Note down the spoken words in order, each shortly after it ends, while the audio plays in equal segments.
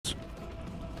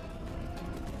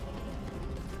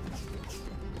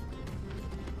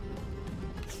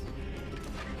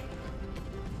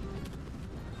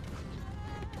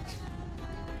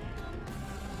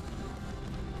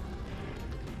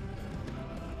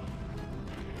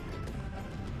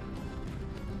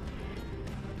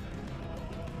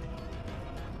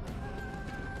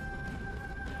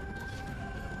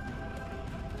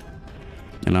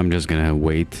And I'm just gonna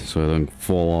wait so I don't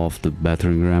fall off the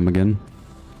battering ram again.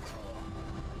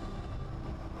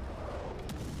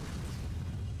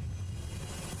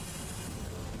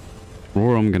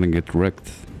 Or I'm gonna get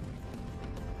wrecked.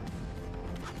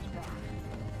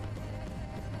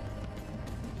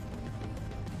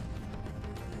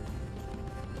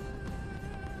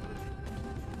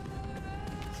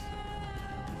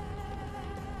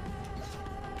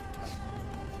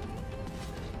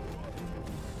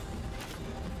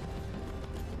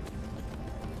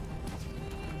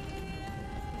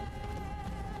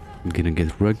 I'm gonna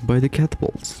get wrecked by the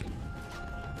catapults.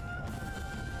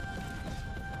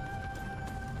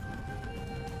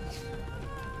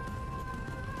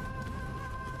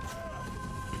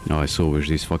 Oh, I so wish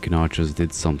these fucking archers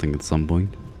did something at some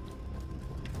point.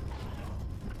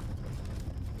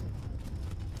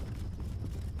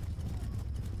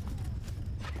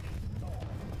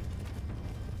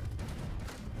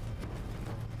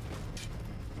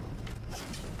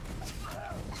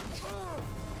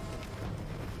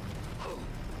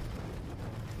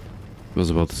 I was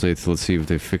about to say, let's see if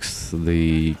they fixed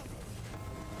the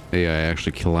AI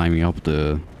actually climbing up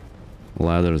the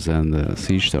ladders and the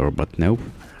siege tower, but nope.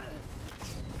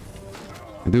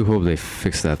 I do hope they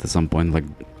fix that at some point. Like,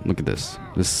 look at this.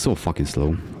 This is so fucking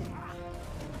slow.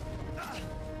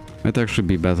 Might actually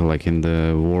be better like in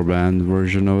the warband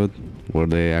version of it, where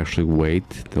they actually wait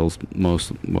till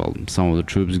some of the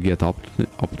troops get up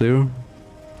there,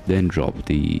 then drop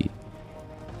the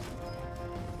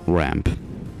ramp.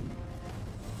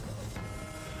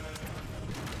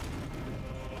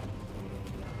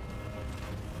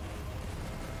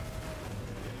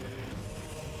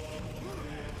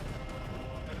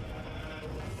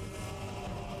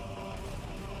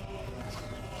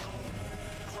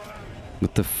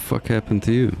 What the fuck happened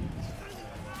to you?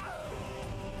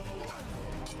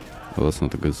 Well, that's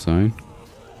not a good sign.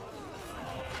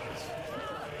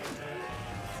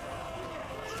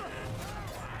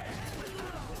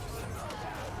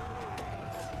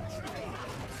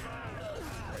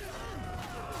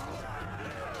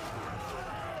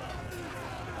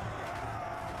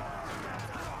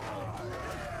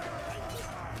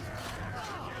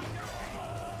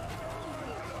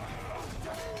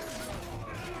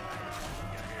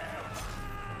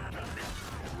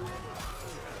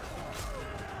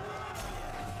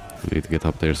 I need to get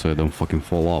up there so I don't fucking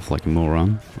fall off like a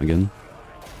moron again.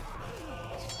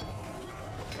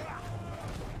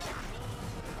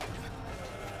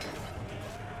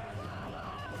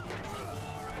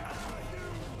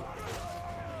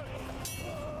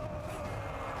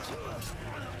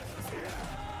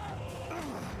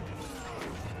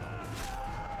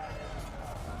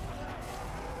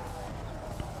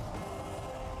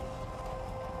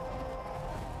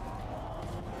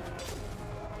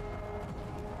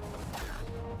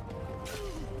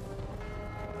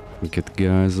 Get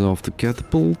guys off the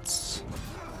catapults.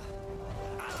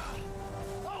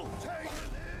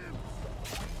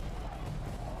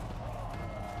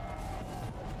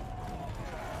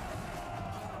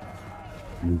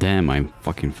 Damn, I'm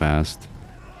fucking fast.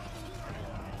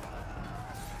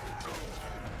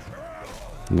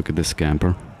 Look at this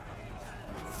camper.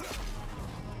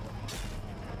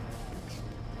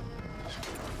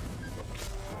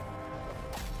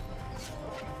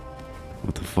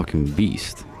 What a fucking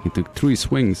beast. He took 3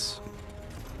 swings.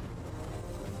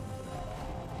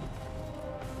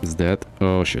 Is that?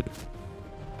 Oh shit.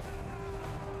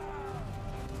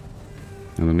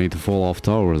 I don't need to fall off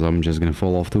towers, I'm just gonna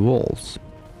fall off the walls.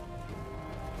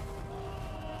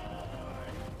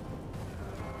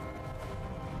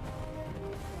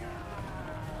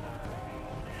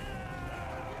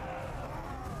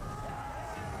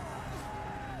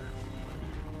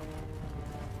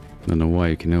 Don't know why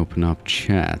you can open up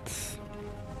chat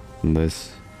on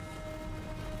this.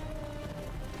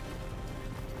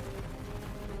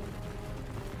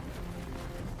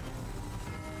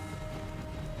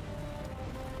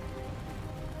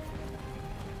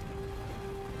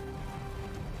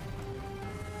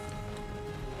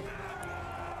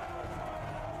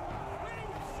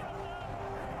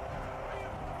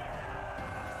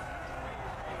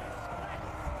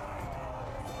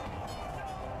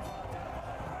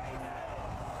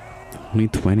 Only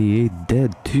 28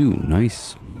 dead too,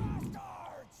 nice.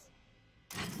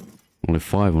 Only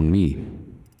 5 on me.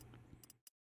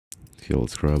 Okay,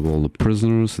 let's grab all the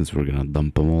prisoners since we're gonna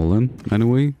dump them all in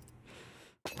anyway.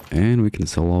 And we can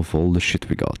sell off all the shit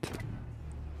we got.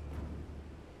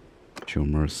 Show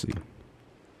mercy.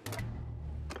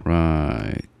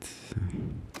 Right.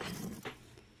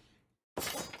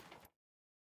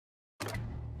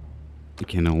 You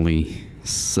can only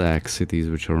sack cities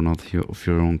which are not of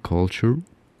your own culture.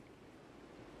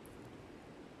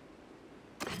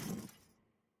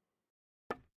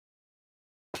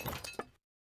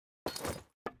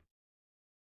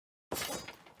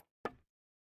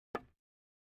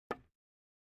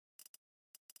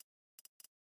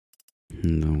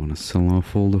 And I want to sell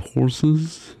off all the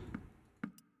horses.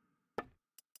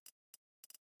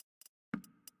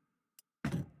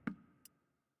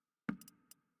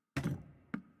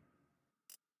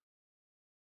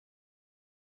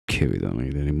 Okay, we don't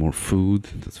need any more food,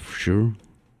 that's for sure.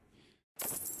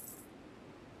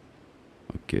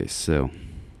 Okay, so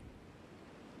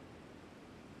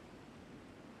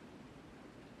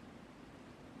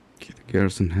okay, the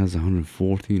garrison has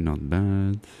 140, not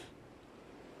bad.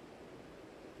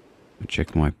 I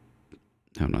check my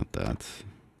no, not that.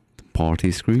 The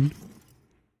party screen.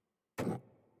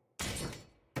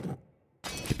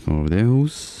 Get more of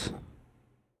those.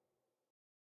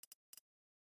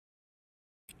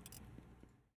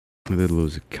 I did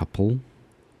lose a couple.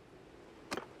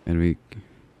 And we...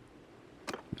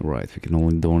 Right, we can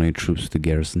only donate troops to the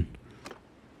garrison.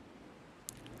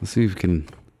 Let's see if we can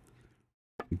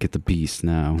get the beast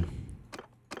now.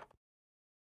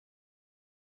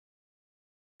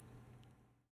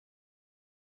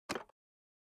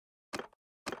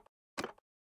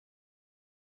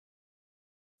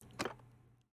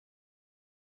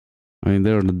 I mean,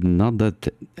 they're not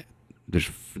that... They're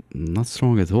not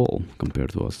strong at all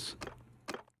compared to us.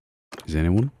 Is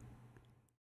anyone?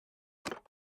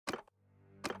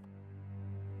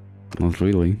 Not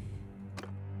really.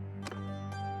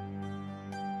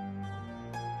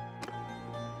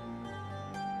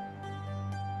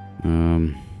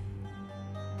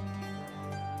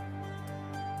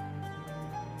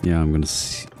 Yeah, I'm gonna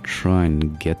try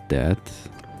and get that.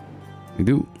 We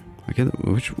do. I get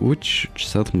which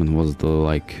settlement was the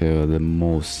the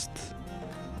most?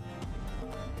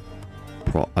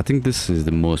 I think this is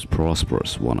the most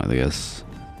prosperous one, I guess.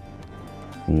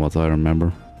 From what I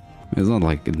remember, it's not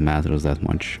like it matters that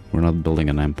much. We're not building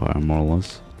an empire, more or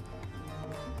less.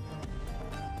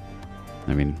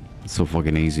 I mean, it's so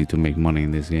fucking easy to make money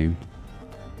in this game.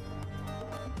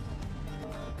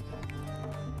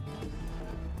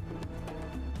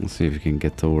 Let's see if we can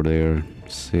get over there.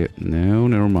 No,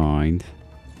 never mind.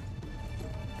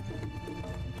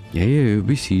 Yeah, you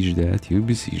besiege that. You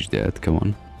besiege that. Come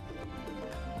on.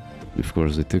 Of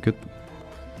course, they took it.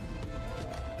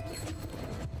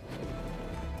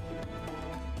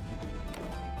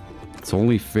 It's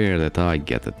only fair that I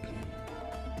get it.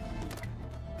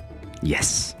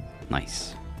 Yes.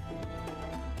 Nice.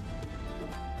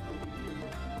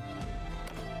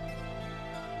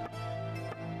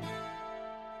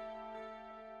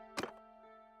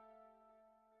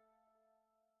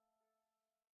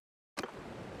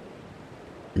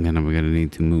 And then we're gonna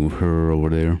need to move her over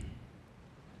there.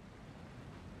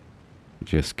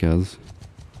 Just cause.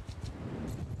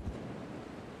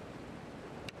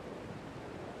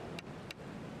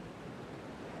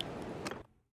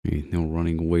 Ain't no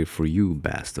running away for you,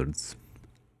 bastards.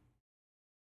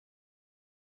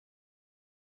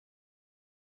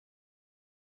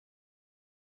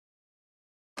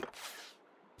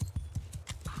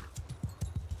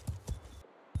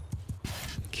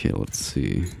 Okay, let's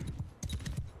see.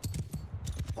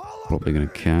 Probably gonna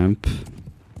camp.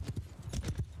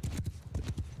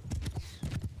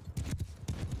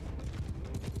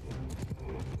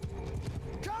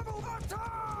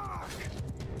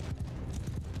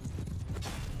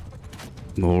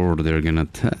 Or they're gonna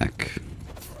attack.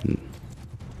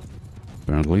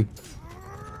 Apparently.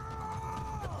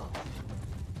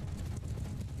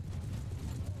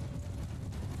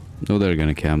 No, they're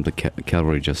gonna camp. The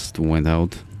cavalry just went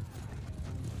out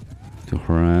to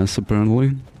harass,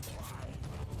 apparently.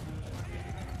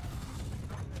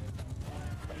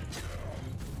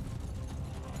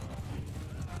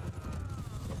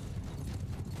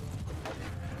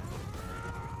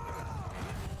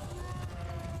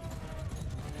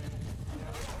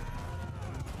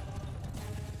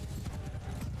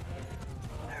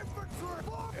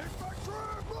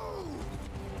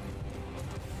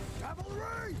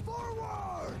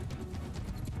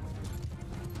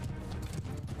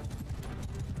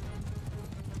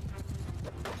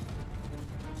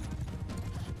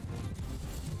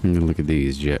 Look at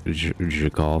these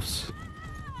jerk-offs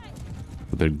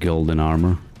with their golden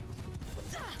armor.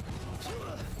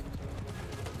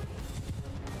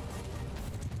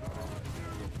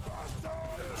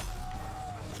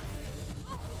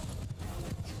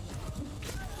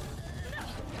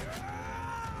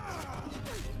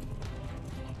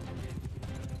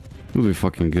 Would be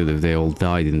fucking good if they all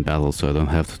died in battle, so I don't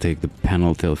have to take the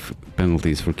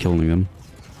penalties for killing them.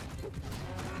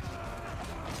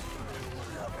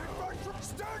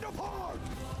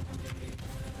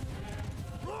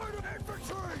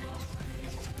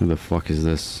 Who the fuck is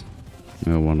this?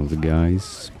 One of the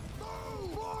guys.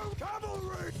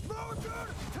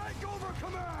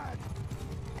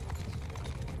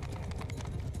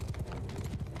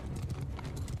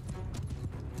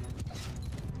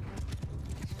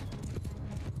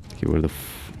 Okay, where the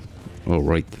oh,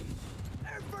 right.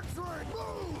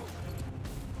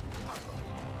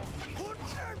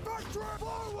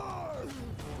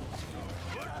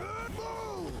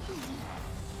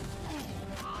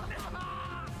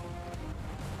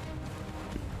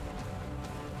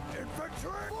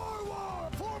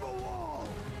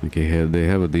 Okay, here they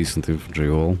have a decent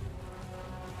infantry wall.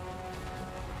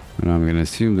 And I'm gonna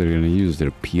assume they're gonna use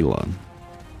their pila.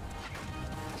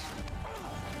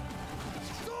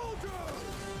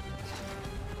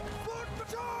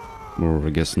 Or I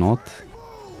guess not.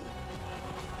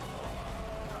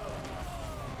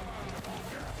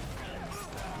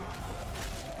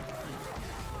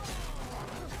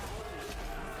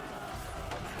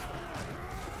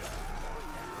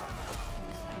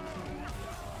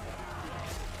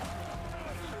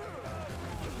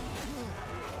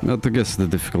 But I guess the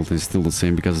difficulty is still the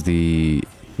same because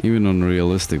even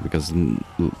unrealistic because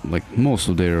like most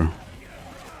of their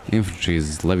infantry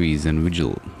is levies and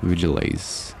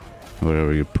vigiles,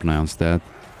 whatever you pronounce that.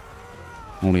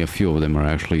 Only a few of them are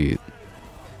actually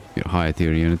higher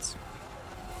tier units.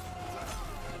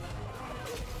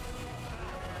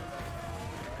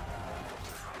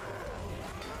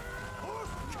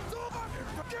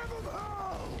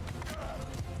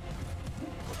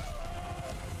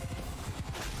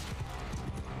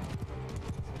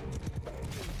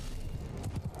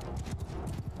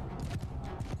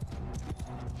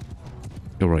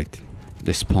 You're right.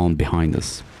 They spawned behind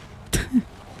us.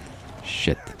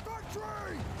 Shit.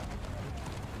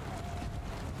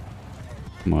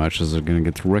 My archers are gonna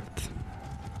get wrecked.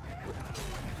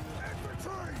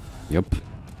 Yep.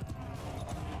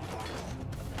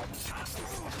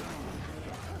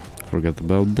 Forget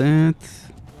about that.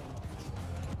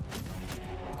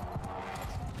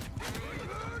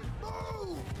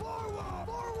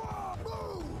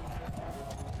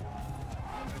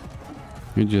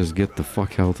 You just get the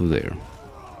fuck out of there.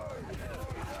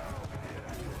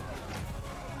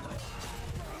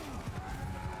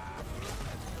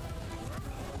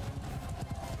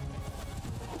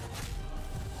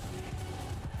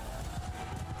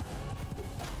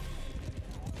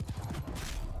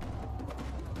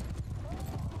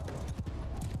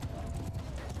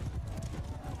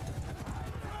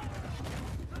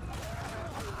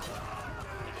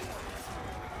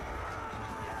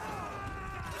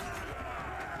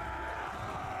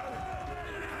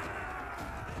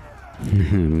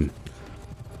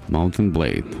 Mountain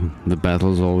Blade. The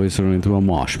battles always turn into a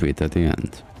mosh pit at the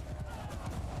end.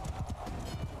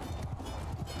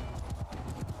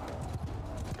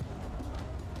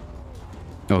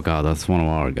 Oh god, that's one of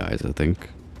our guys, I think.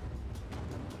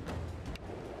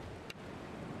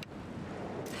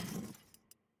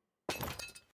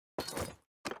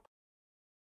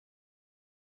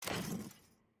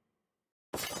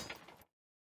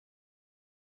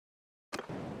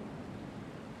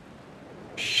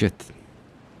 Shit.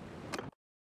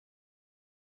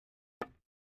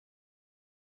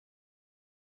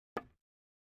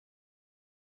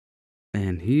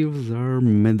 And he was our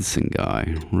medicine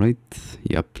guy, right?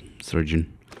 Yep,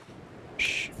 surgeon.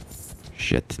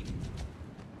 Shit.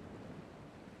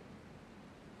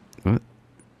 What?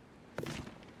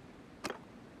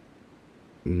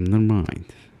 Never mind.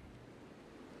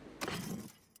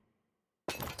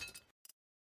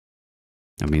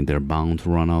 I mean, they're bound to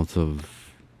run out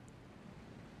of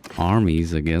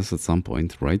armies, I guess, at some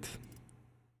point, right?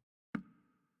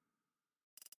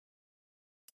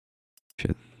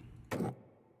 Shit.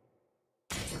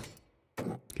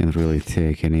 Can't really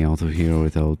take any out of here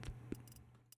without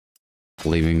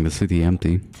leaving the city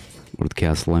empty. Or the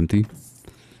castle empty.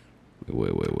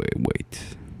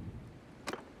 Wait.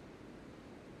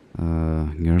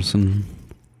 Garrison.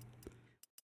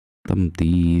 Some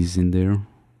D's in there.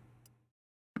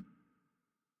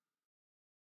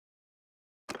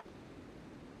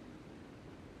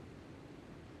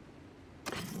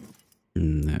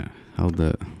 No, how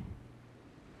do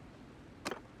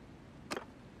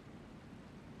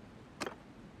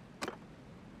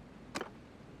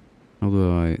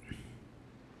I...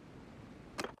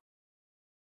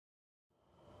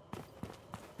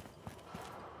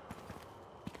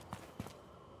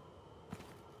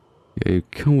 Yeah, you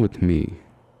come with me.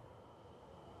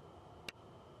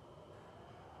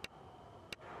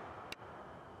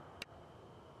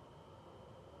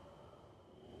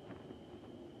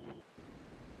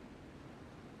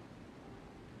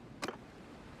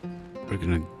 We're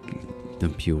gonna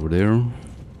dump you over there.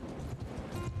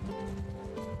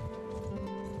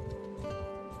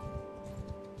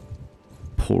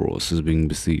 Poros is being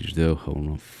besieged though.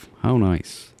 How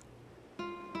nice.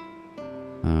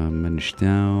 Manage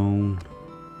down.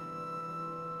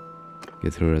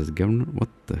 Get her as governor. What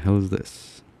the hell is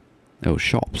this? Oh,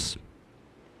 shops.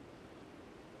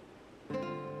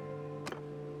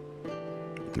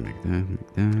 Make that,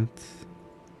 make that.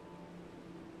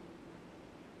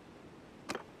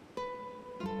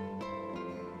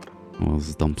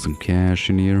 Let's dump some cash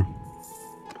in here.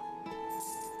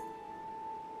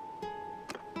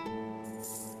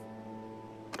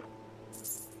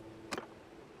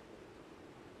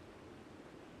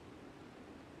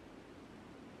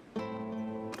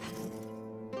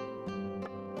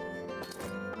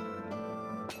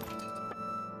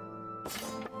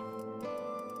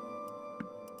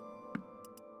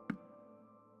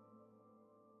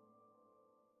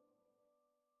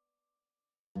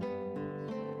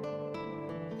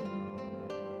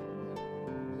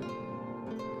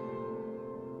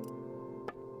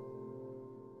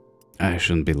 I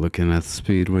shouldn't be looking at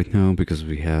speed right now because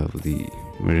we're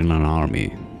in an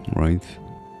army, right?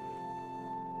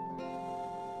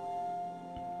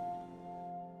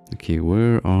 Okay,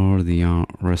 where are the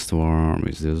rest of our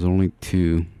armies? There's only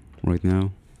 2 right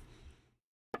now.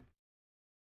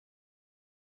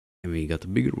 And we got a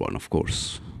bigger one, of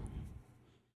course.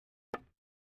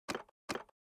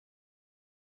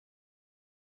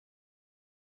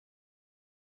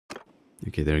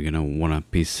 Okay, they're gonna wanna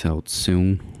peace out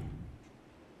soon.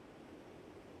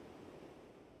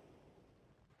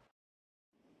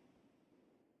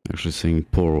 Actually saying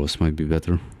Poros might be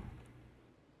better.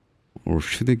 Or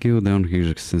should they go down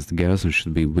here since the garrison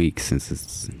should be weak since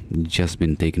it's just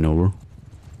been taken over?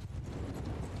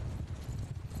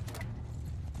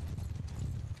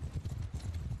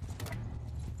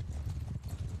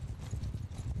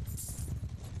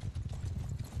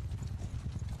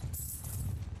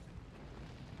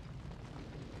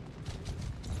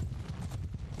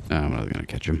 I'm not gonna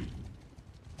catch him.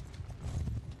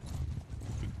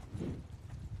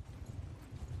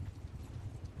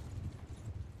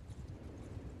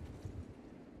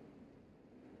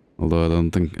 Although I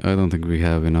don't think we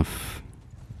have enough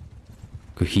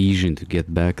cohesion to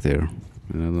get back there.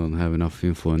 And I don't have enough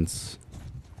influence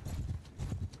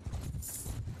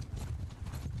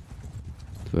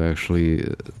to actually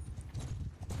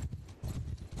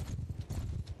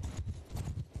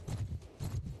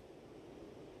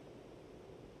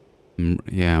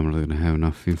yeah, I'm not gonna have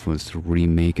enough influence to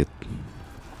remake it.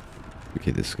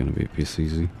 Okay, this is gonna be a piece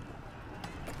easy.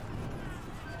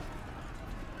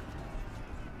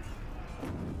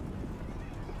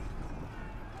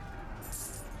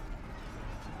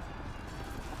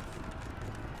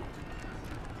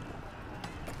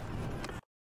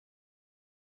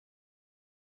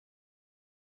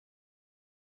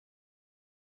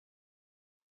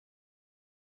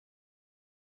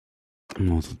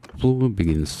 Multiple big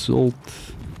assault.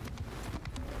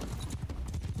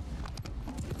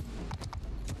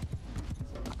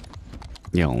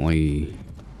 Yeah, only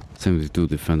 72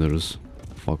 defenders.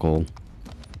 Fuck all.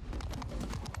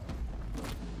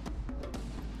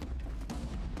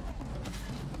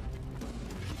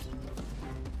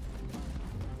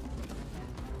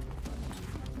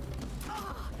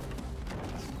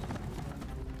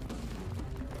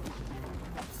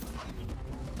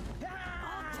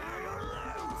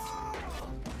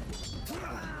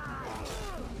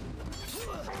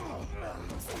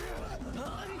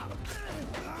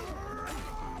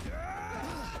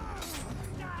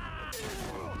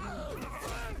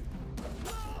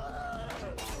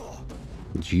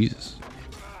 Jesus.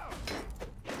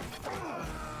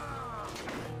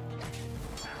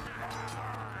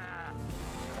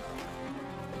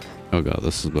 Oh god,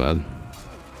 this is bad.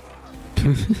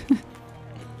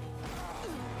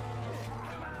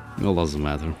 Well, doesn't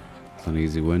matter. It's an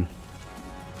easy win.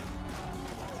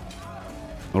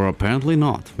 Or apparently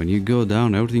not. When you go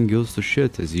down, everything goes to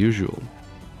shit as usual.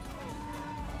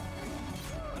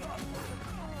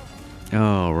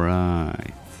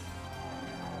 Alright.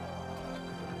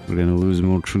 We're gonna lose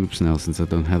more troops now since I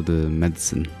don't have the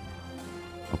medicine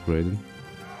upgraded.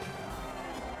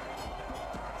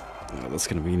 Oh, that's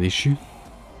gonna be an issue.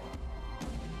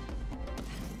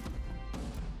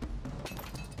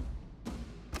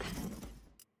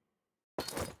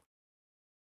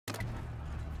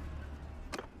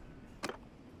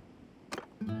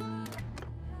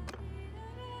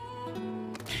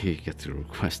 You get to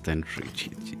request entry.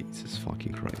 Jesus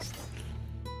fucking Christ.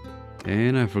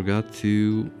 And I forgot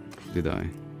to... Did I?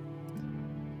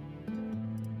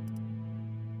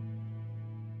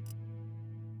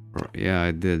 Yeah,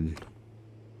 I did.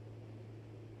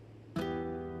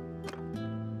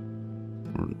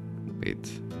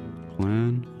 Wait.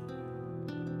 Plan?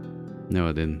 No,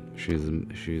 I didn't. She's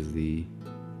the...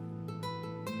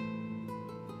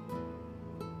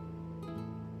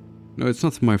 No, it's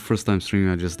not my first time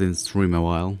streaming, I just didn't stream a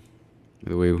while. By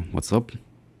the way, what's up?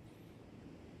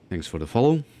 Thanks for the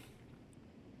follow.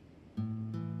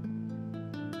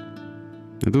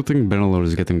 I do think Bannerlord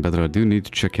is getting better. I do need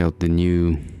to check out the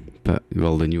new...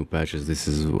 the new patches. This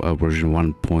is version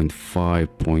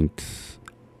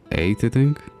 1.5.8, I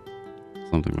think?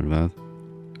 Something like that.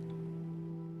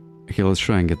 Okay, let's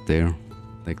try and get there.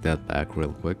 Take that back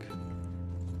real quick.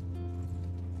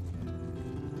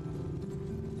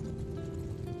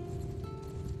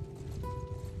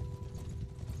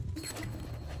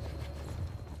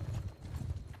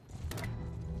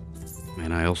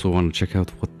 And I also want to check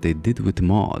out what they did with the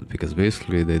mod, because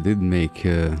basically they did make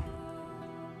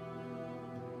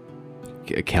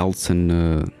Celts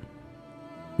and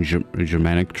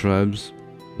Germanic tribes,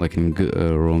 like in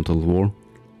Rome Total War.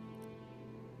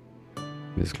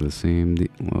 Basically the same.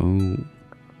 Whoa.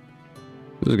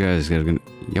 Those guys are gonna.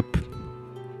 Yep.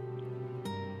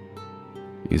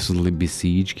 Instantly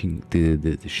besiege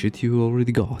the shit you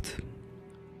already got.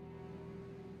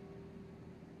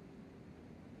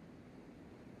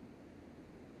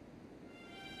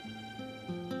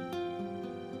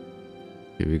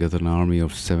 Okay, we got an army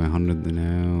of 700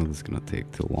 now. That's gonna take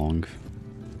too long.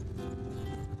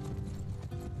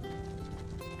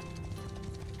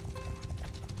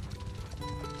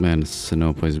 Man,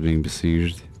 Sinope is being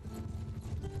besieged.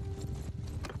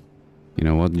 You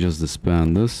know what? Just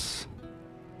disband this.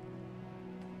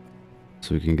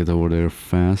 So we can get over there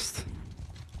fast.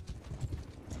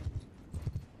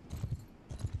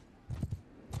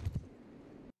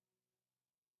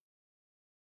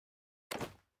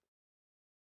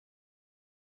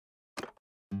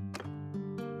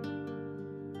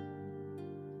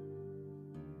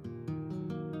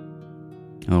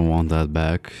 I don't want that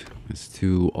back. It's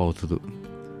too out of the...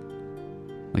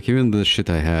 Like, even the shit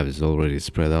I have is already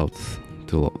spread out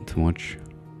too much.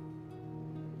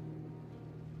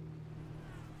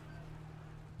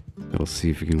 Let's see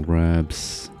if we can grab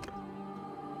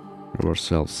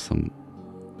ourselves some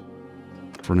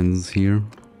friends here.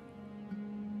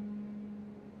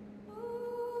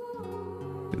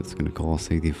 It's gonna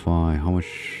cost 85. How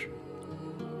much?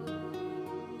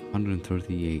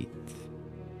 138.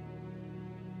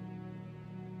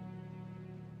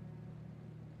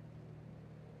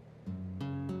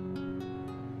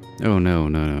 Oh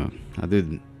no. I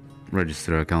did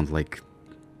register an account like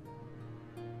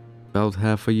about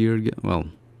half a year ago. Well,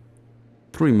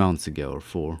 3 months ago or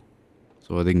 4.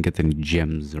 So I didn't get any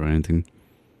gems or anything.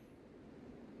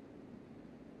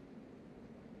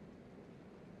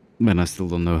 And I still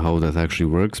don't know how that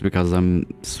actually works, because I'm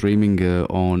streaming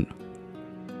on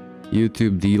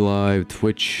YouTube, DLive,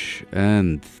 Twitch,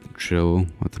 and Chill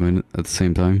at the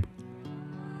same time.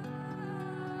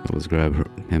 So let's grab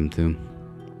him too.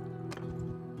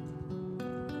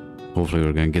 Hopefully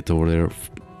we're gonna get over there.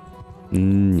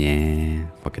 Yeah,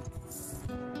 fuck it.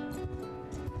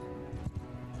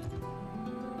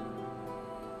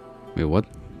 Wait, what?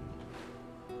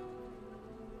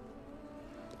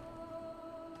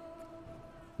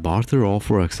 Barter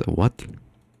offer accept. What?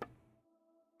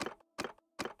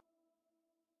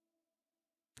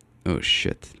 Oh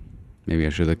shit. Maybe I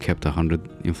should have kept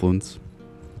 100 influence.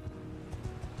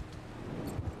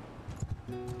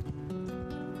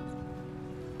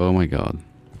 Oh my god.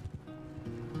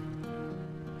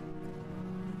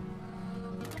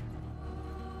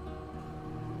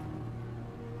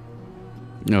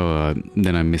 No,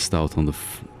 then I missed out on the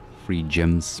free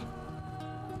gems,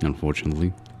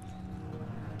 unfortunately.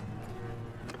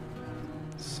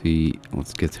 See,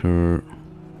 let's get her.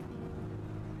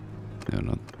 No,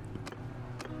 not.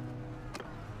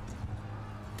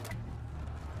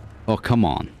 Oh, come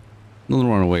on. Don't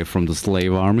run away from the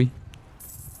slave army.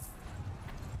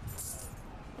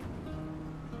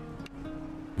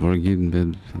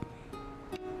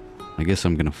 I guess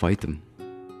I'm gonna fight them.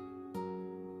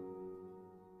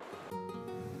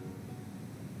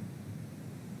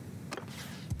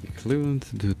 Equivalent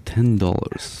to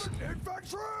 $10.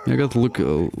 I got to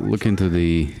look into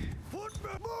the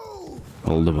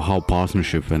how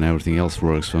partnership and everything else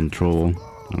works on Troll.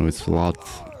 I know it's a lot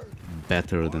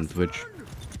better than Twitch.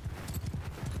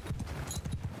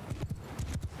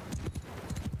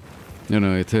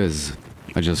 No, it is.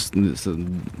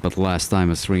 But last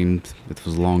time I streamed, it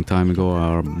was a long time ago.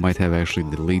 I might have actually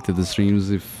deleted the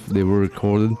streams if they were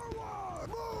recorded.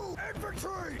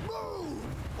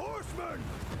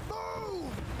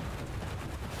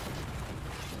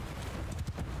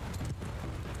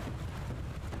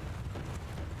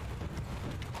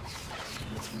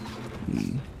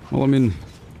 Well, I mean,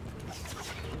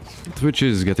 Twitch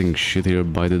is getting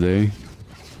shittier by the day.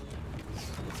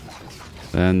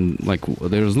 And, like,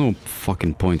 there's no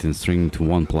fucking point in streaming to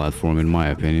one platform, in my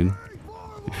opinion.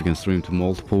 If you can stream to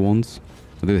multiple ones.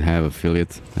 I did have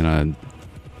affiliate, and I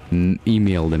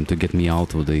emailed them to get me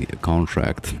out of the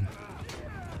contract.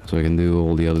 So I can do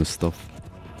all the other stuff.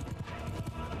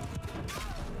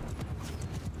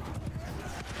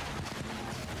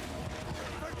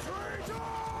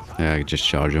 Yeah, I could just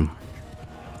charge them.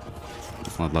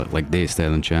 It's not like they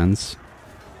stand a chance.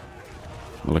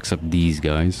 Well, except these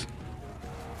guys.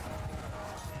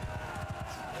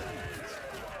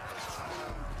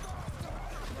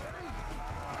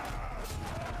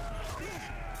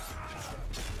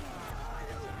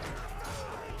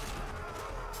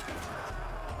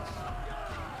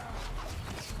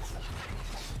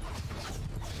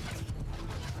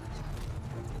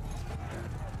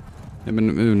 I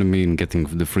mean, getting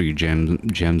the free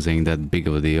gems ain't that big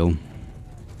of a deal.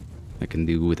 I can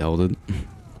do without it.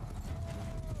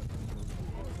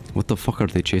 What the fuck are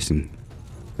they chasing?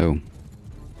 Oh.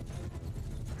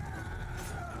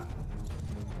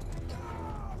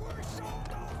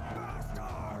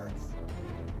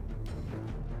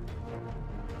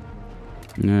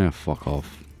 Yeah, fuck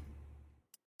off.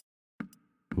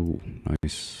 Ooh,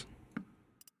 nice.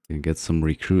 Can get some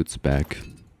recruits back.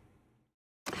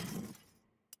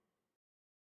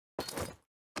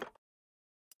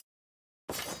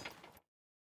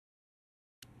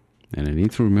 And I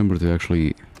need to remember to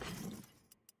actually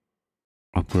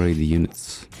upgrade the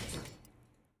units.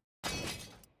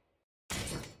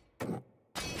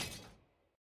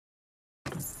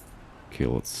 Okay,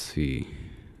 let's see.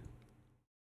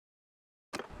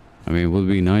 I mean, it would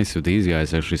be nice if these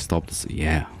guys actually stopped us.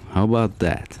 Yeah, how about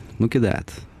that? Look at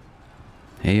that.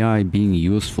 AI being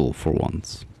useful for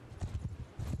once.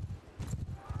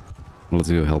 Let's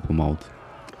go help them out.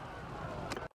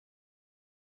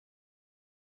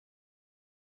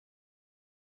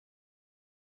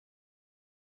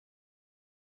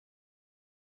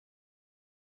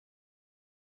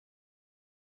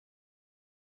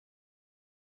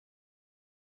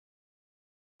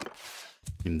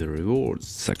 In the rewards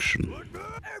section.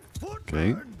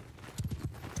 Okay.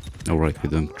 Alright, we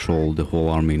don't control the whole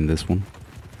army in this one.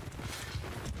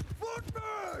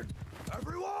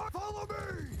 Everyone, follow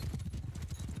me!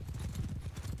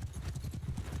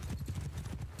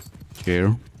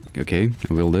 Here. Okay,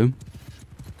 I will do.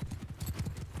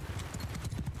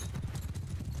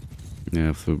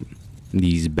 Yeah, for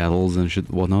these battles and shit,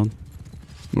 whatnot.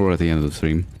 We're at the end of the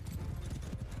stream.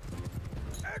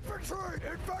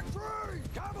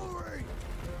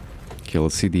 Okay,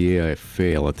 let's see the AI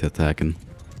fail at attacking.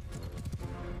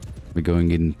 We're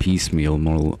going in piecemeal,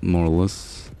 more or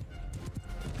less.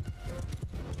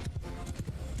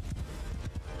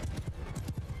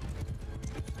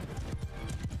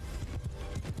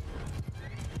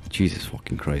 Jesus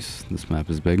fucking Christ, this map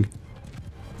is big.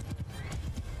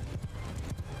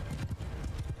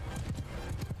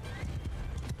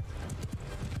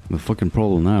 The fucking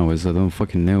problem now is I don't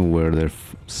fucking know where their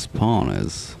spawn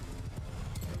is.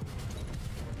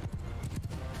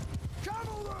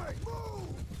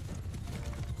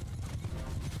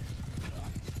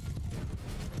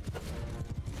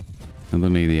 I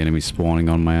don't need the enemy spawning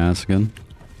on my ass again.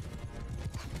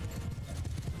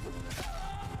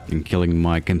 And killing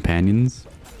my companions.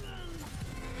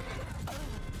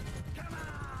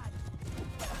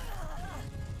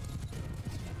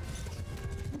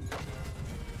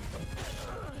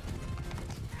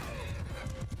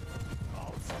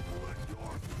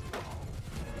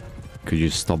 Could you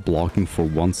stop blocking for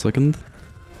 1 second?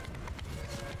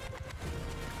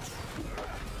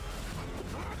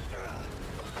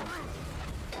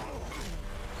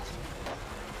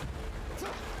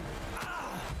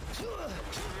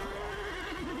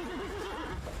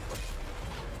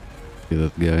 Okay,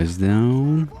 that guy's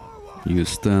down. You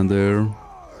stand there.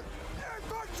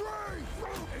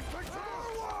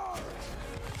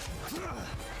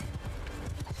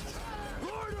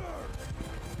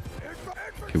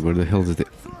 Okay, where the hell is it?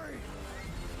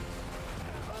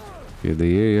 Okay,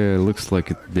 the AI looks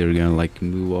like they're gonna like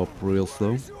move up real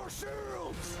slow.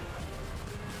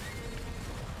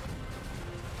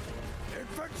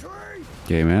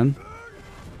 Okay, man.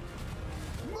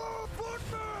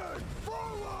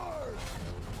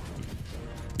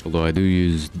 Although I do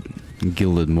use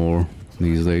Gilded more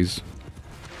these days.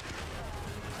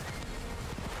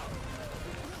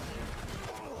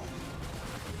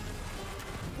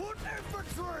 Put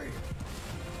infantry!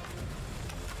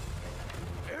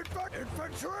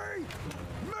 Infantry!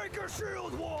 Make a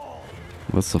shield wall!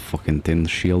 That's a fucking thin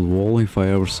shield wall if I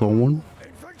ever saw one.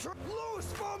 Infantry! Loose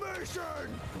formation!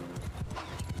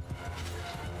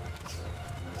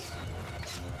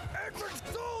 Infantry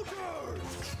soldiers!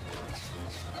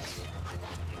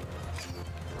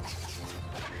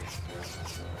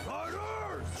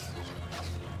 Riders!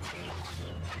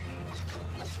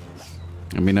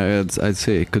 I mean, I'd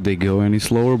say, could they go any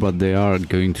slower? But they are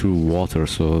going through water,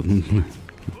 so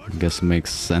I guess it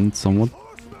makes sense somewhat.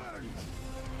 Horsemen!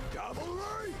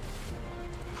 Cavalry!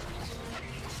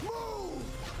 Move!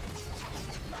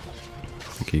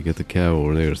 Okay, get the cow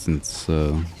over there since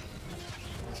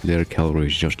their cavalry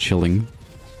is just chilling.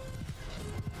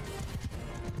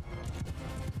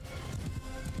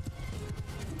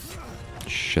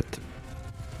 Shit.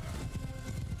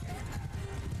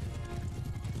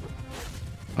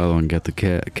 I don't get the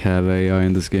cav AI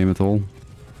in this game at all.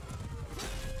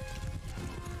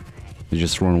 They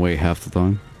just run away half the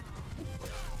time.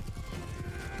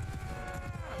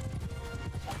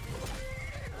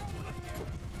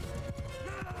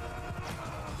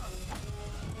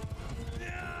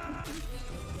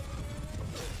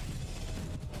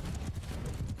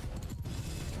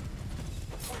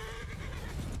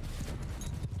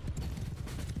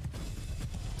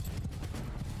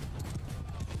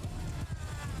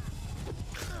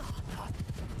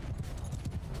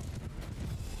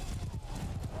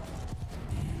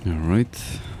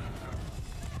 Alright.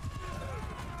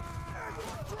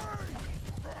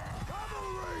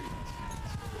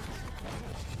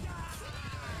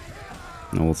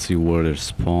 Now let's see where their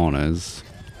spawn is.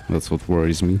 That's what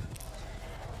worries me.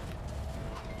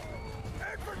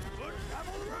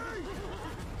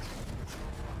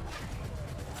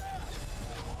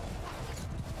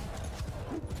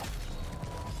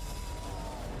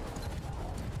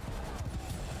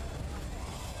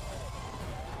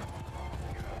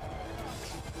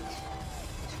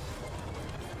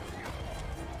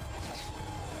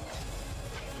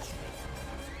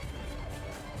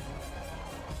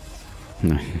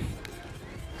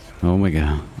 Oh my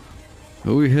god.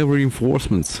 Oh, we have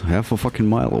reinforcements half a fucking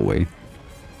mile away.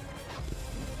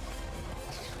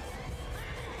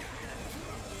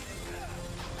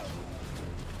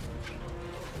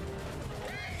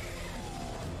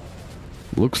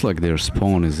 Looks like their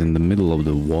spawn is in the middle of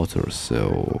the water,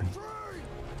 so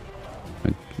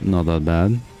not that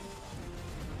bad.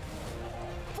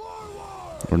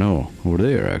 Or no, over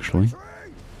there actually.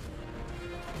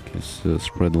 Just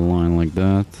spread the line like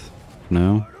that.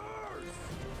 Now.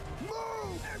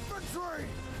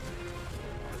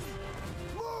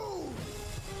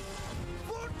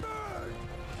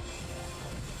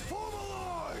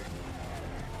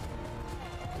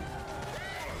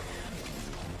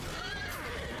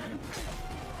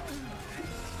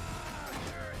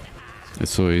 It's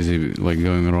so easy, like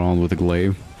going around with a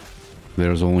glaive.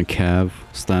 There's only cav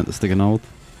sticking out.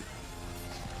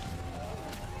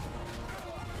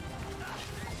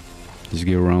 Just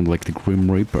go around like the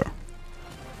Grim Reaper.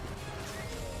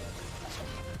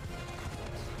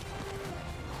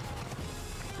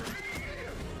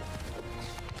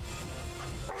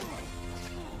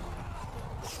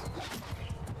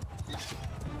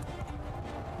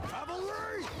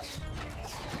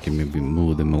 Can maybe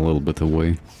move them a little bit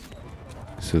away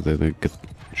so that they get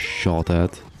shot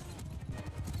at.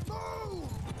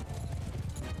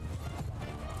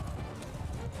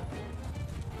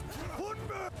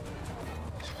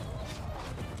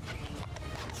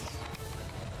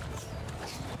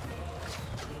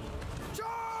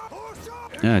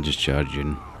 Yeah, just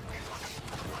charging.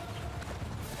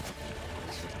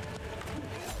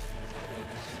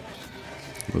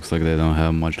 Looks like they don't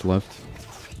have much left.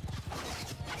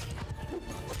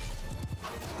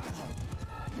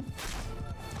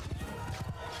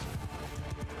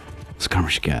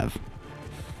 Skirmish Cav.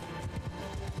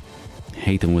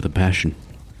 Hate them with a passion.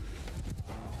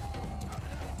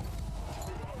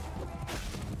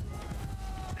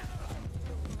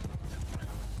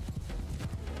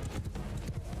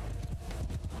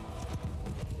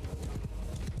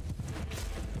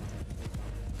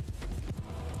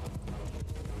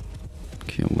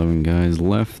 Okay, 11 guys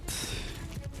left.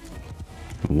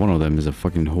 One of them is a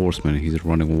fucking horseman. He's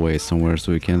running away somewhere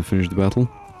so he can't finish the battle.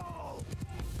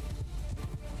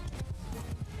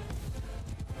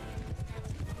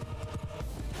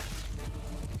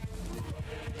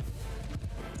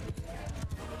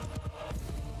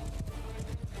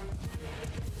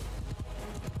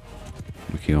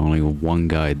 Okay, only one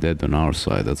guy dead on our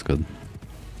side, that's good.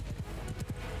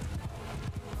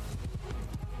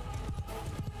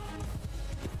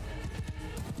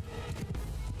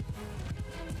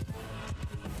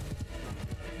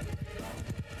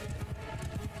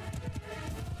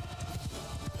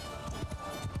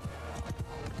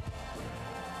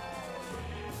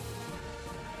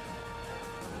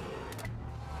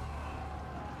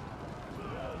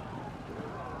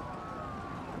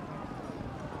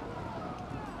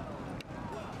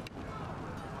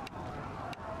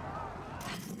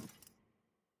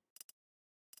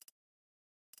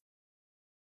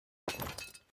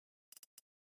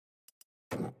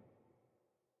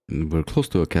 We're close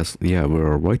to a castle. Yeah,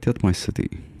 we're right at my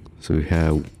city. So we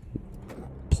have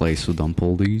a place to dump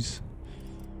all these.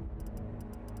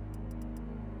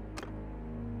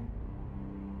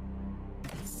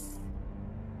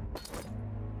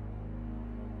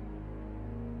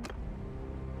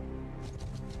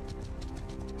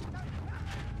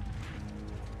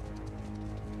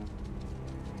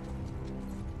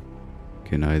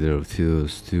 Okay, neither of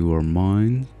those two are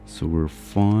mine, so we're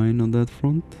fine on that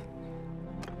front.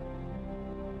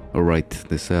 Alright,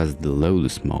 this has the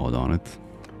Lotus mod on it.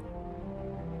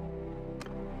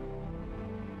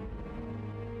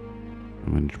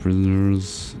 How many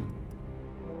prisoners?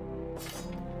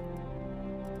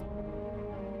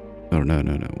 Oh, no,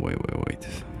 wait.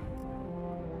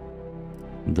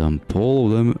 Dump all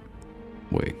of them.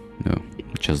 Wait, no.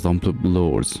 Just dump the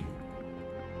lords.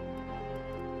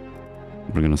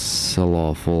 We're gonna sell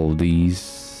off all of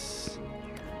these.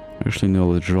 Actually, no,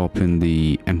 let's drop in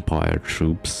the Empire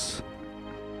troops.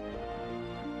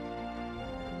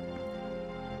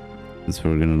 Since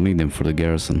we're gonna need them for the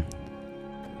garrison.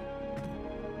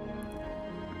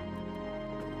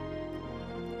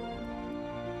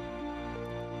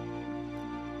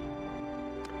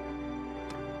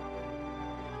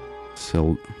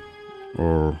 Sell,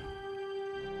 or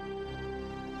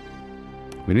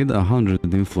we need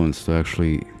 100 influence to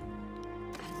actually.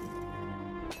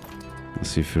 Let's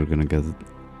see if you're gonna get it.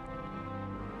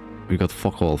 We got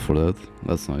fuck all for that.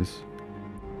 That's nice.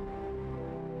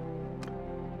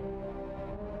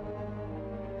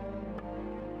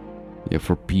 Yeah,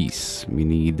 for peace, we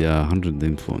need 100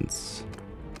 influence.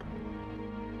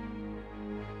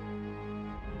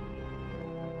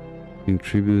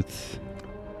 Contribute.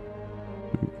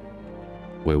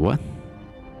 Wait, what?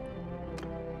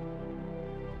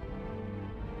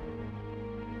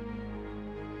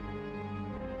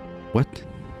 What?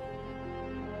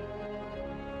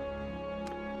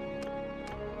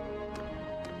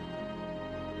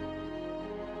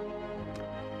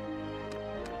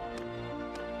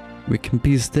 We can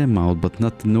piece them out, but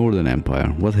not the Northern Empire.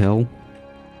 What hell?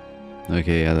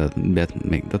 Okay, yeah,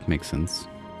 that makes sense.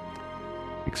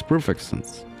 Makes perfect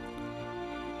sense.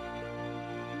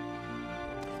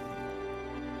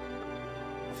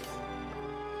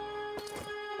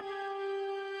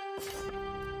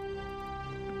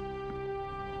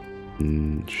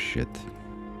 Shit.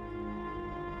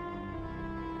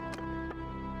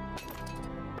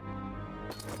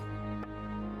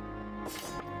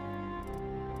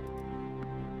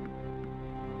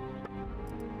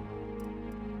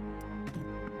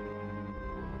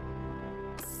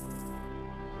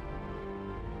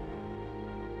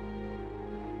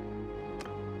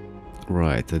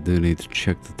 Right, I do need to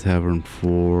check the tavern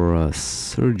for a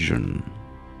surgeon.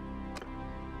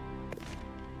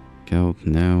 Scout,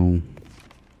 no.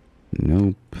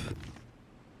 Nope.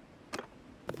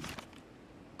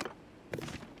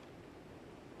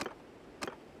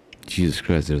 Jesus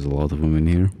Christ, there's a lot of them in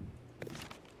here.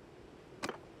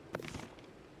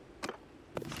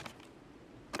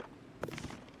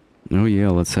 Oh yeah,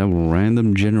 let's have a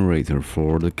random generator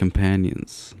for the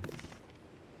companions.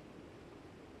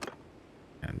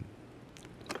 And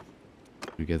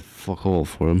we get fuck all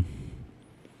for them.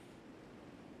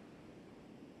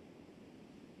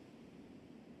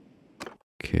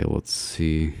 Okay, let's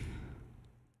see.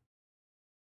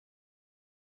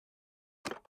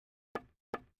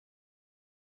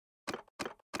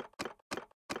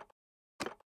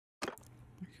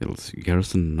 Okay, let's see.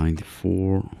 Garrison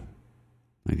 94,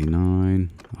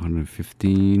 99,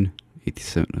 115,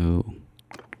 87. Oh,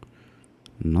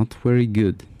 not very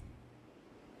good.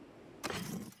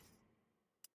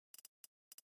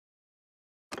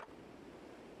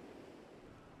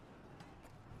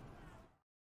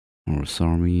 Norse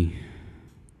army.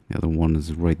 The other one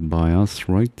is right by us,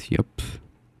 right? Yep.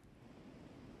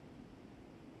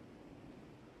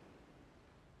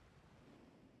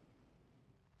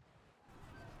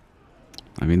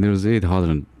 I mean, there's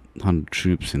 800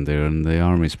 troops in there, and the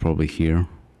army is probably here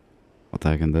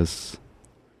attacking this.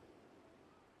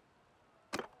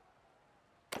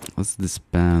 Let's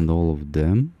disband all of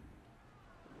them.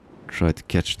 Try to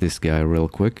catch this guy real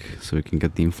quick so we can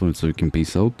get the influence so we can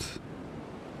peace out.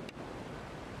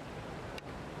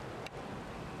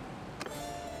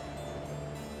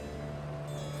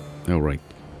 Alright.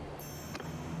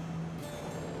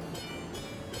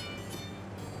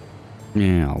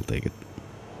 Yeah, I'll take it.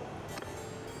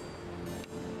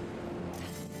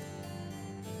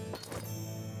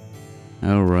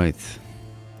 Alright.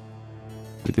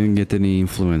 We didn't get any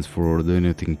influence for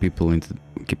donating people into,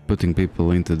 putting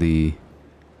people into the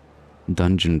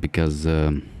dungeon because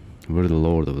we're the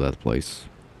lord of that place.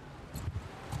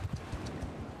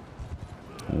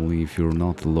 Only if you're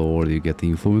not the lord you get the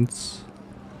influence.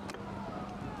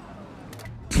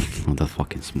 Oh, that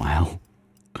fucking smile.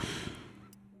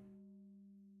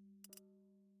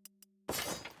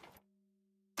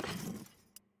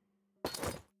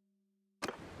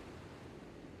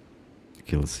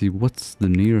 Okay, let's see, what's the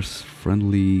nearest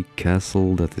friendly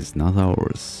castle that is not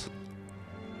ours?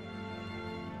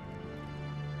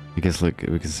 I guess like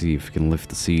we can see if we can lift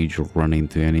the siege or run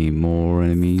into any more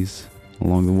enemies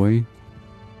along the way.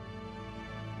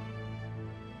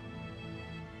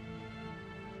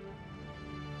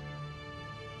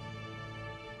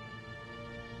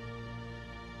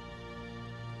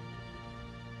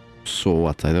 So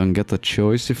what, I don't get a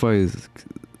choice if I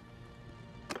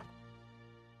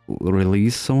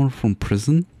release someone from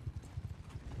prison?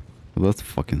 Well, that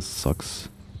fucking sucks.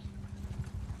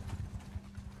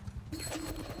 Okay,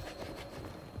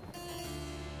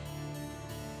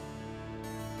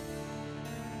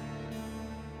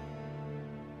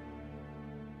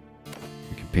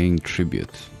 paying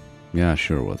tribute. Yeah,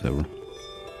 sure, whatever.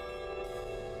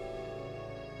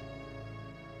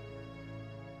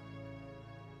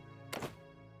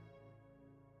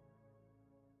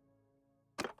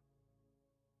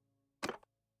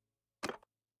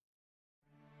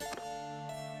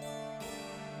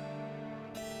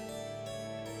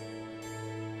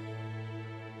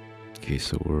 Okay,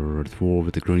 so we're at war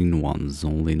with the green ones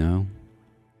only now.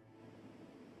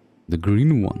 The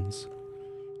green ones?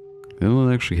 They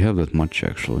don't actually have that much,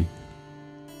 actually.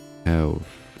 Have...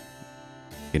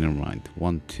 Okay, never mind.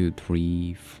 1, 2,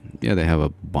 3... Yeah, they have a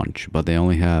bunch, but they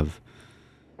only have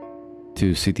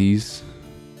 2 cities.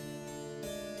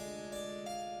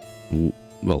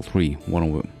 Well, 3.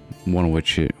 One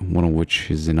of which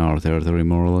is in our territory,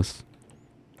 more or less.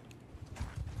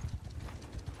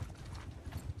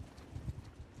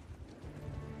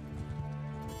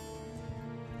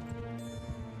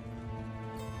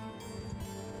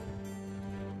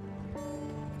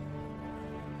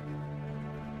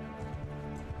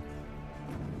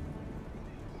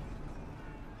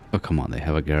 Oh, come on, they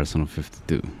have a garrison of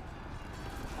 52.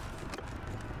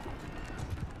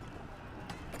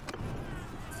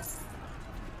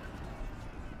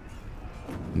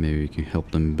 Maybe we can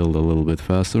help them build a little bit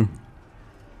faster.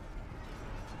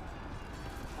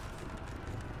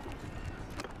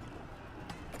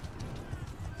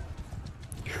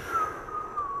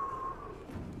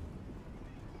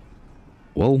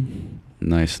 Well,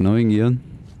 nice knowing you.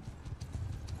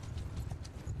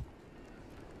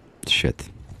 Shit.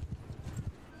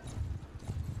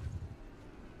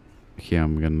 Yeah,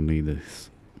 I'm gonna need this.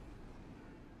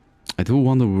 I do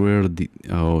wonder where the...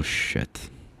 Oh, shit.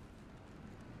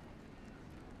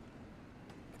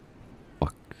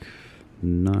 Fuck.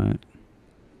 No.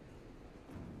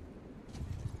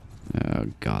 Oh,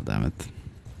 god damn it.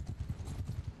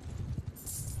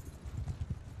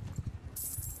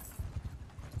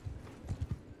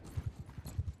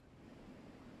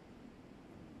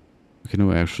 Okay,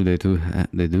 no, actually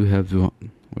they do have to...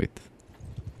 Wait.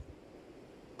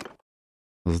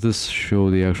 Does this show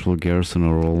the actual garrison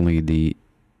or only the...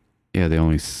 Yeah, they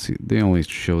only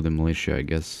show the militia, I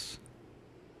guess.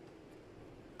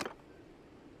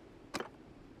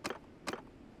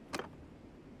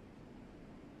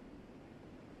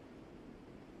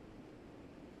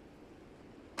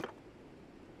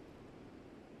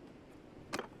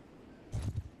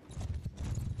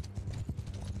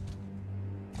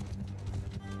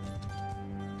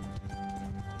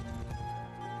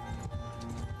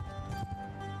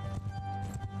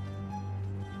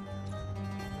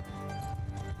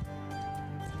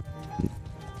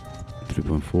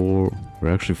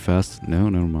 We're actually fast. No,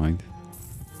 never mind.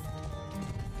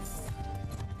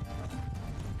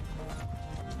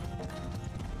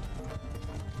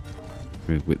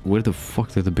 Wait, where the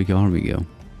fuck did the big army go?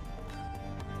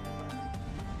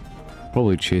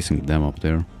 Probably chasing them up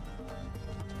there.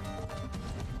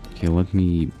 Okay, let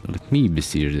me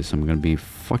besiege this. I'm gonna be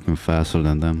fucking faster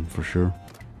than them for sure.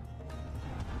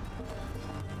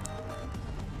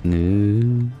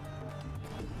 No.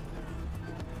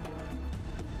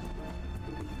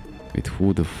 Wait,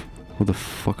 who the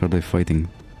fuck are they fighting?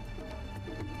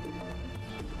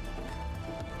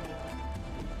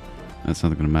 That's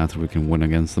not gonna matter, we can win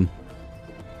against them.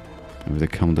 If they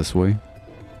come this way.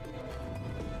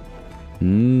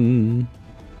 I'm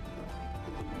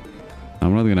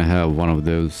not gonna have one of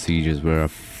those sieges where I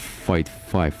fight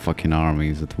 5 fucking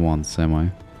armies at once, am I?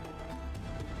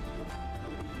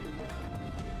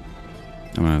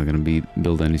 I'm not gonna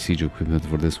build any siege equipment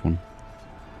for this one.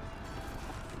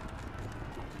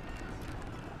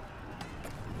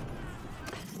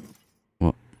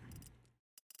 What?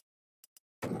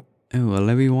 Oh, a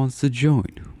levy wants to join.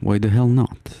 Why the hell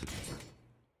not?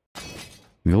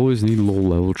 We always need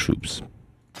low-level troops.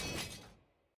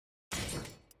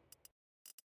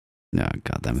 Yeah,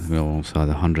 goddammit, we almost had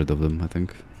 100 of them, I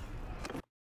think.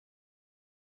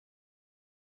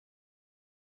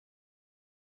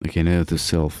 Okay, note to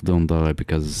self, don't die,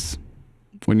 because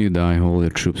when you die, all your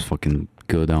troops fucking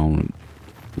go down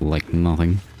like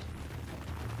nothing.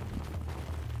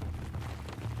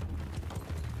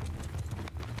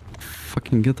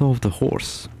 Fucking get off the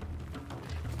horse.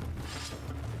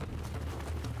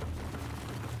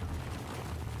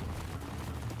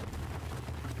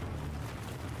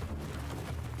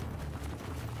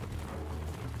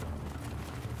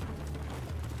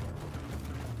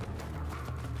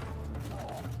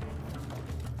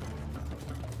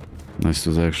 Nice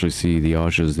to actually see the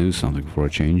archers do something for a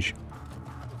change.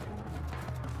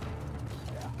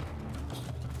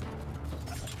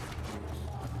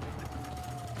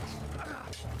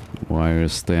 Why are you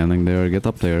standing there? Get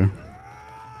up there.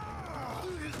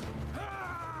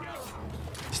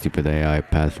 Stupid AI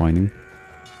pathfinding.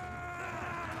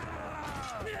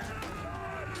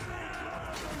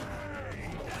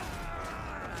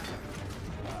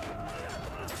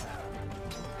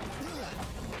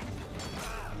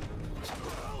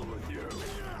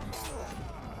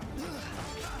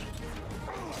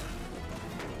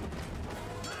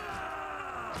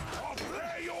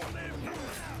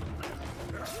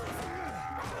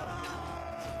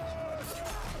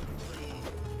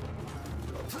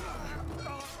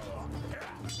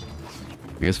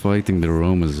 I guess fighting the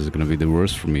Romans is gonna be the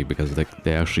worst for me because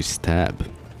they actually stab,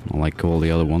 unlike all the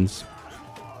other ones.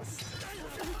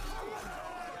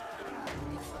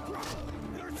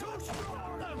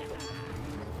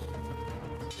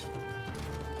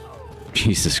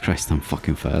 Jesus Christ, I'm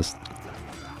fucking fast.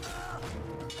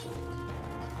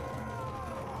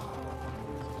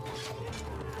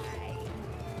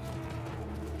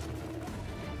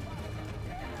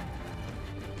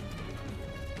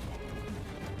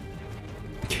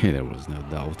 Okay, there was no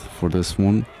doubt for this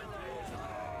one.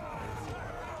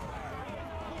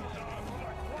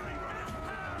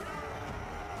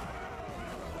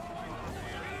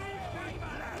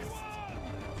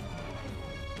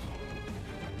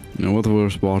 You know what the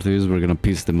worst part is? We're gonna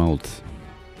piece them out.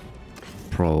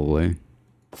 Probably.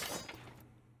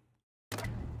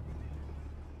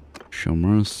 Show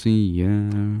mercy,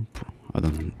 yeah. I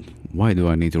don't... Why do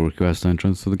I need to request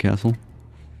entrance to the castle?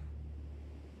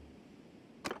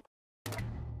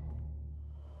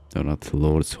 They're not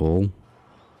Lord's Hall.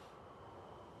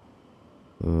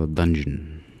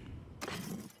 Dungeon.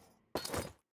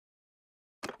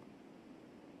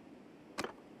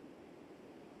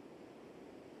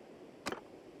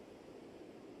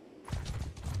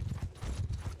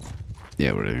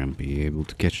 Yeah, we're gonna be able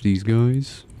to catch these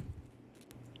guys.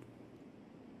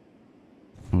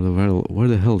 Where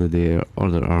the hell did their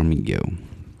other army go?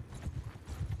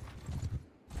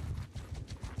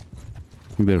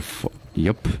 They're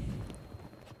Yep.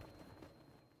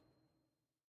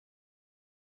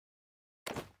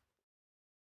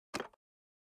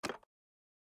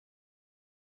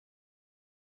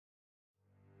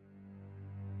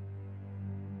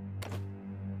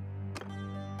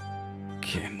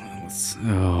 Okay, let's...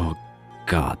 Oh,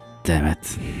 god damn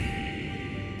it.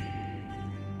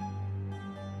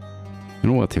 You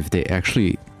know what, if they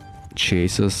actually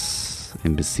chase us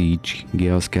and besiege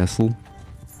Chaos Castle,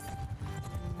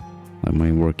 that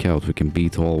might work out, we can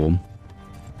beat all of them.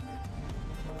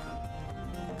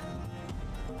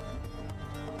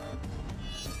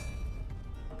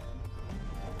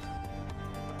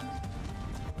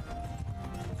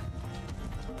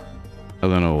 I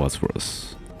don't know what's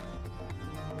worse.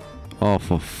 Oh,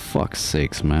 for fuck's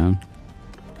sakes, man.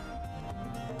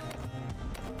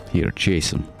 Here,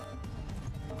 chase him.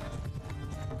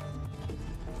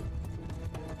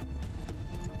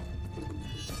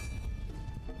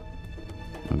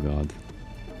 Oh god.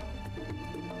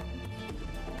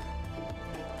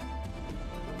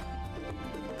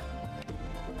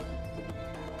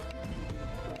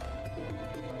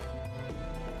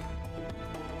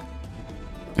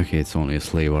 Okay, it's only a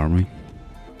slave army.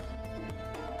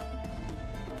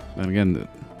 Then again,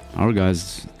 our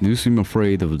guys do seem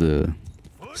afraid of the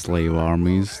slave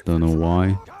armies. Don't know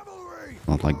why. Cavalry!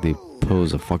 Not like they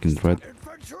pose a fucking threat.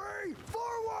 Infantry!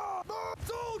 Forward! Move!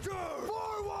 Soldiers!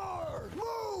 Forward!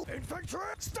 Move! Infantry!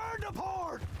 Stand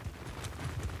apart!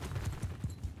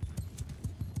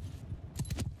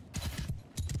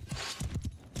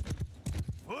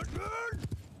 Footmen!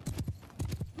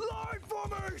 Line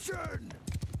formation!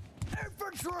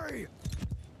 Infantry!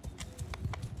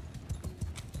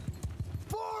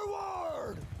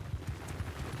 Forward!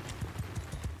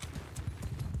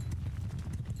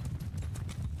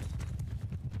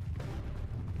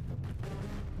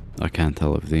 I can't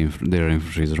tell if their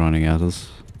infantry is running at us.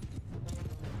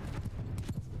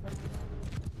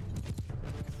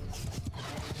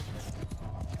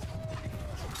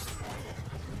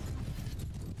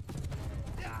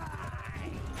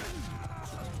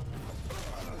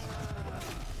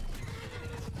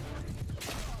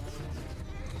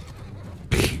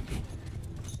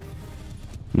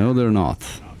 No, they're not.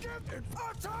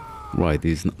 Right,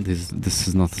 this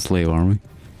is not a slave army.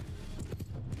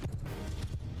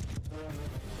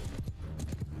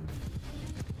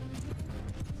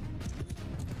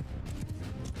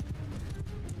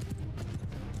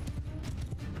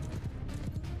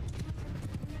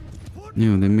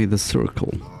 You know, they made a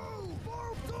circle.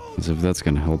 As if that's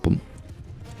gonna help them.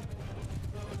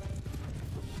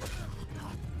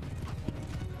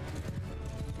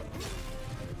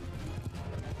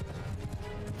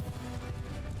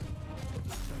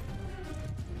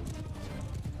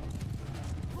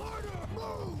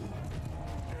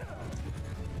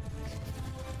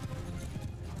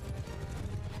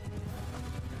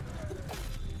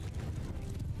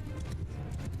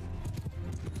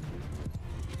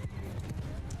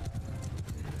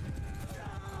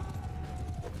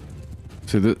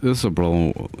 See, this is a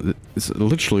problem. It's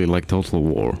literally like total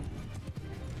war.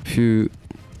 If you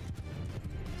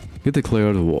get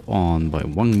declared on by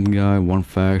one guy, one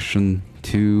faction,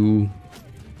 two,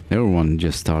 everyone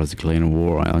just starts declaring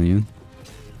war on you.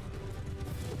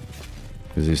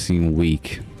 Because they seem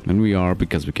weak. And we are,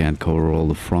 because we can't cover all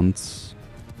the fronts.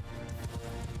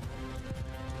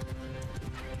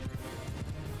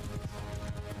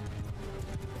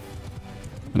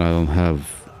 And I don't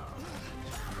have...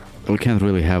 We can't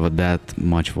really have that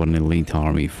much of an elite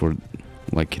army for,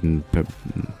 like in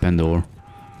Pandora,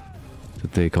 to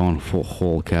take on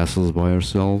whole castles by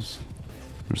ourselves.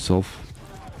 Infantry!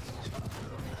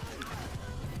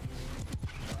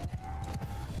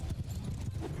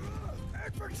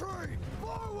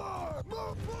 Forward!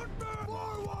 Move! Footmen!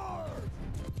 Forward!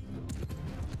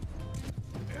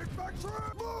 Infantry!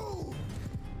 Move!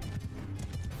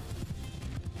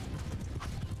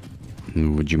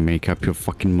 Would you make up your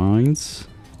fucking minds?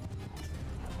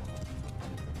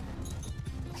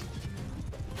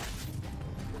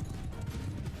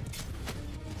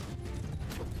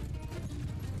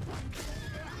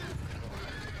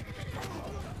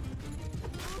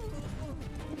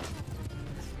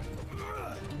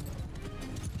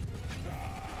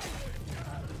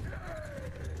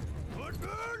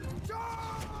 Footmen!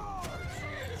 Charge!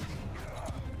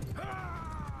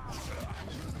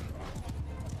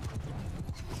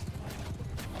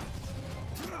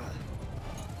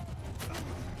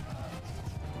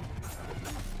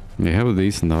 They have a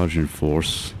decent archer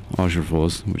force,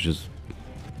 which is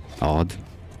odd.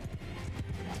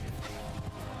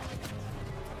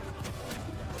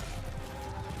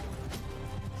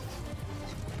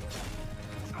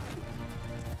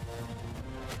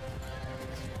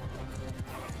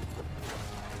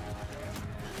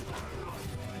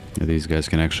 Yeah, these guys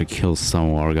can actually kill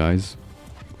some of our guys.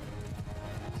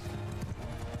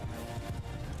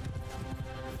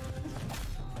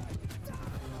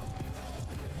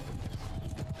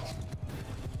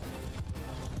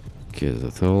 Okay,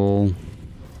 that's all.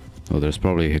 Oh, there's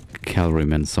probably a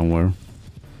cavalryman somewhere.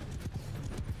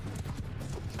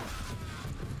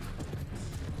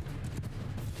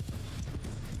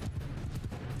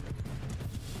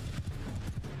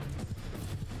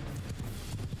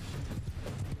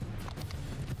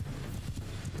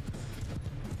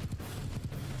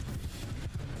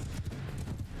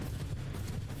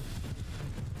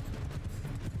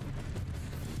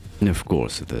 Of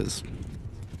course it is.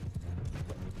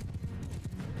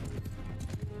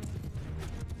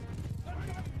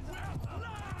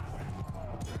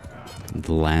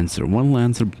 The Lancer. One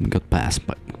Lancer got past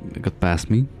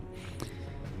me.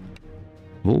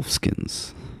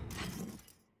 Wolfskins.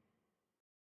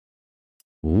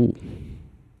 Ooh.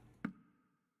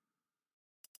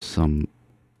 Some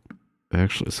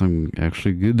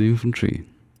actually good infantry.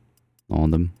 on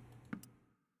them,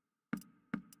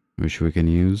 which we can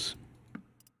use.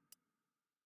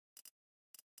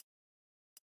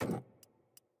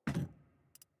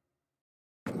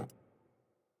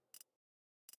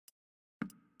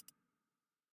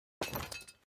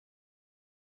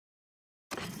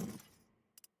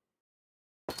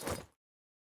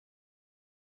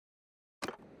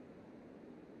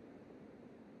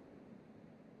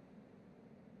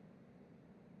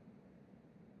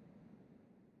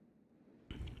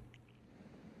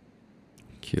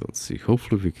 Okay, let's see.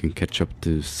 Hopefully we can catch up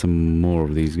to some more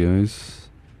of these guys.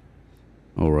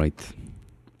 Alright.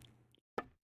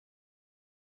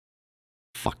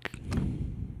 Fuck.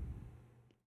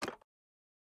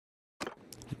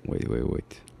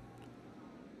 Wait.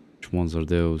 Which ones are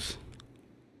those?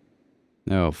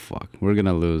 Oh fuck. We're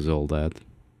gonna lose all that.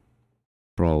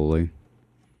 Probably.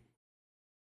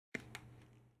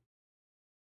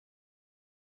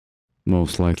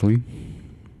 Most likely.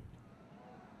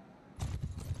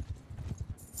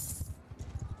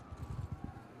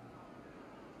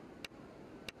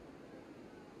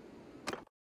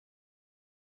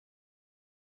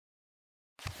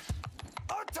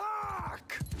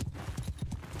 Attack!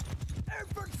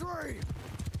 Infantry!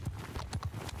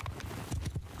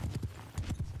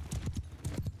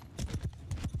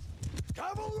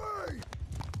 Cavalry!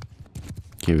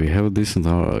 Okay, we have a decent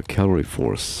cavalry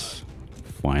force.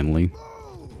 Finally.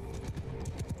 Move!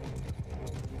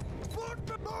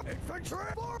 Footmen! Infantry!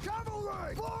 More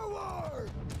cavalry! Forward!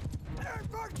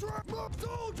 Infantry! More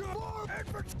soldier! More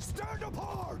infantry! Stand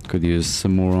apart! Could use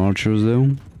some more archers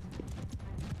though.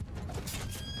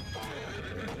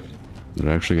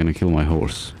 They're actually gonna kill my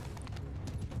horse.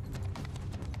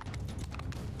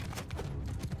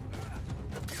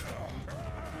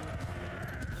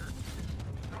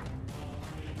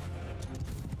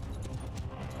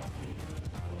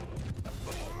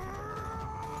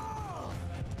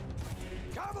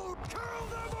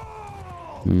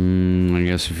 I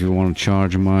guess if you want to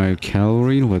charge my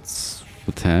cavalry, let's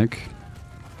attack.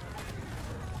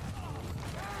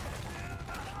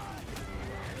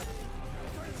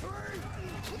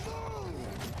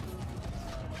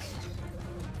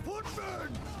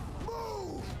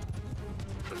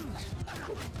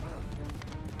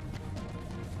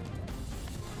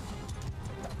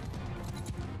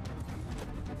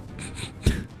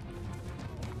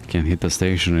 Can't hit the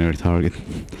stationary target.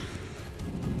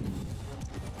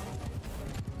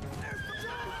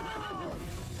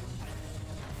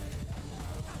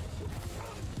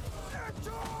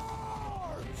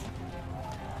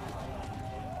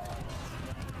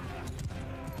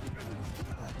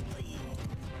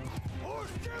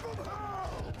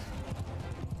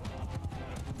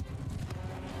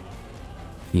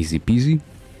 Easy peasy.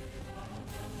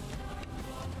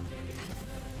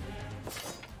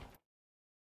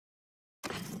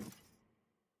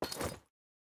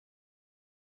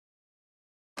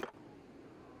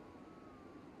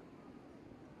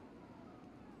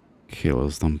 Okay,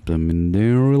 let's dump them in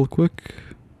there real quick.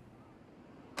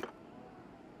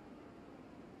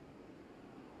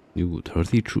 Ooh,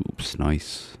 30 troops,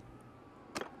 nice.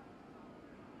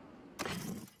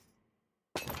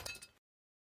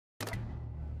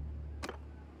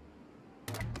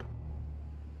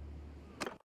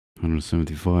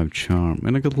 $175 charm,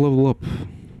 and I got level up.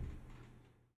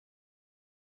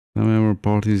 Some member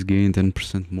parties gain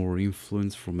 10% more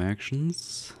influence from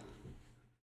actions.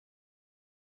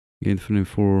 Gain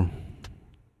 24.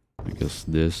 I guess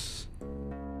this.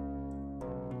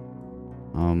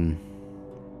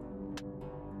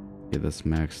 Yeah, that's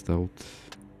maxed out.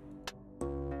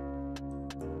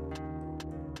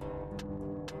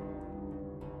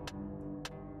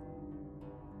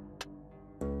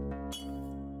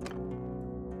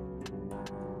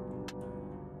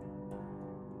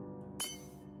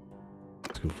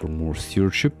 Let's go for more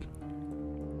stewardship.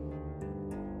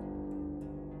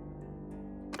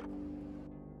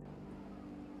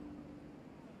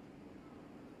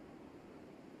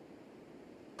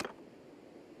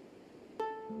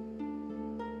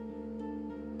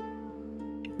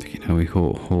 Now we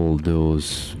hold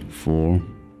those 4,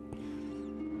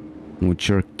 which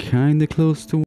are kinda close to